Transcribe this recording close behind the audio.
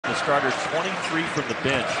the starters, 23 from the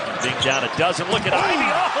bench. Being down a dozen. Look at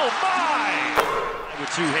Ivey. Oh, my!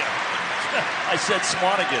 With two hands. I said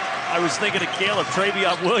Swanigan. I was thinking of Caleb.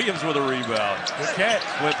 Travion Williams with a rebound. Good catch.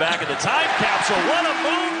 Went back in the time capsule. What a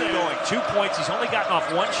move there. Going 2 points. He's only gotten off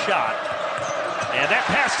one shot. And that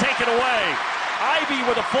pass taken away. Ivey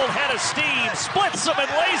with a full head of steam. Splits him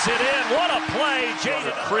and lays it in. What a play.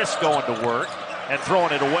 Jaden. Chris going to work and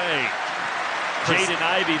throwing it away. Jaden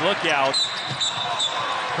Ivey, look out.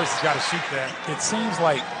 Chris has got to shoot that. It seems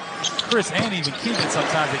like Chris and even Keegan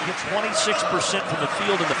sometimes they get 26% from the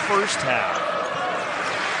field in the first half.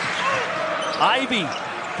 Ivey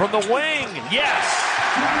from the wing, yes!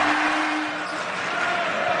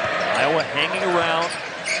 Iowa hanging around,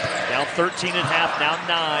 down 13 at half, now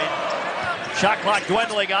 9. Shot clock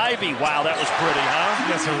dwindling. Ivey, wow, that was pretty, huh?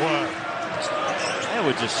 Yes, it was.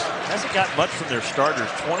 Iowa just hasn't got much from their starters.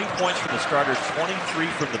 20 points from the starters, 23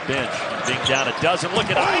 from the bench. Being down a dozen. Look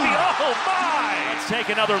at Ivey. Oh, my! Let's take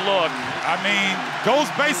another look. I mean, goes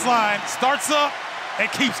baseline, starts up, and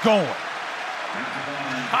keeps going.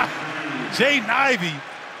 Jaden Ivey,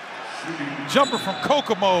 jumper from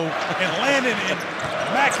Kokomo, and landing in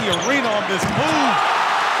Mackey Arena on this move.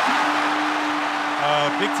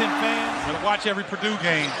 Big Ten fans, gonna watch every Purdue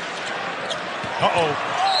game. Uh-oh.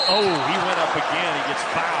 Oh, he went up again. He gets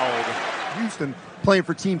fouled. Houston playing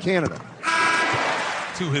for Team Canada.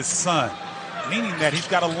 To his son, meaning that he's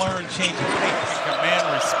got to learn changing pace and command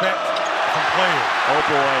respect from players. Oh,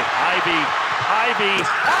 boy. Ivey. Ivey.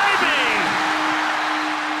 Ivey!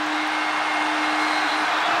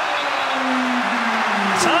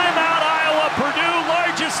 Timeout, Iowa. Purdue,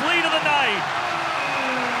 largest lead of the night.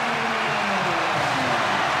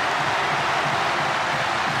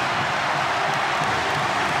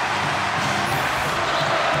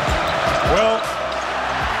 Well,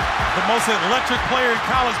 the most electric player in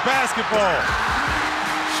college basketball.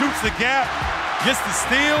 Shoots the gap, gets the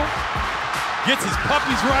steal, gets his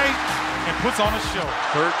puppies right, and puts on a show.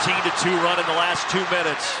 13-2 run in the last 2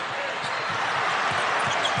 minutes.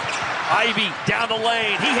 Ivey down the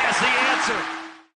lane. He has the answer.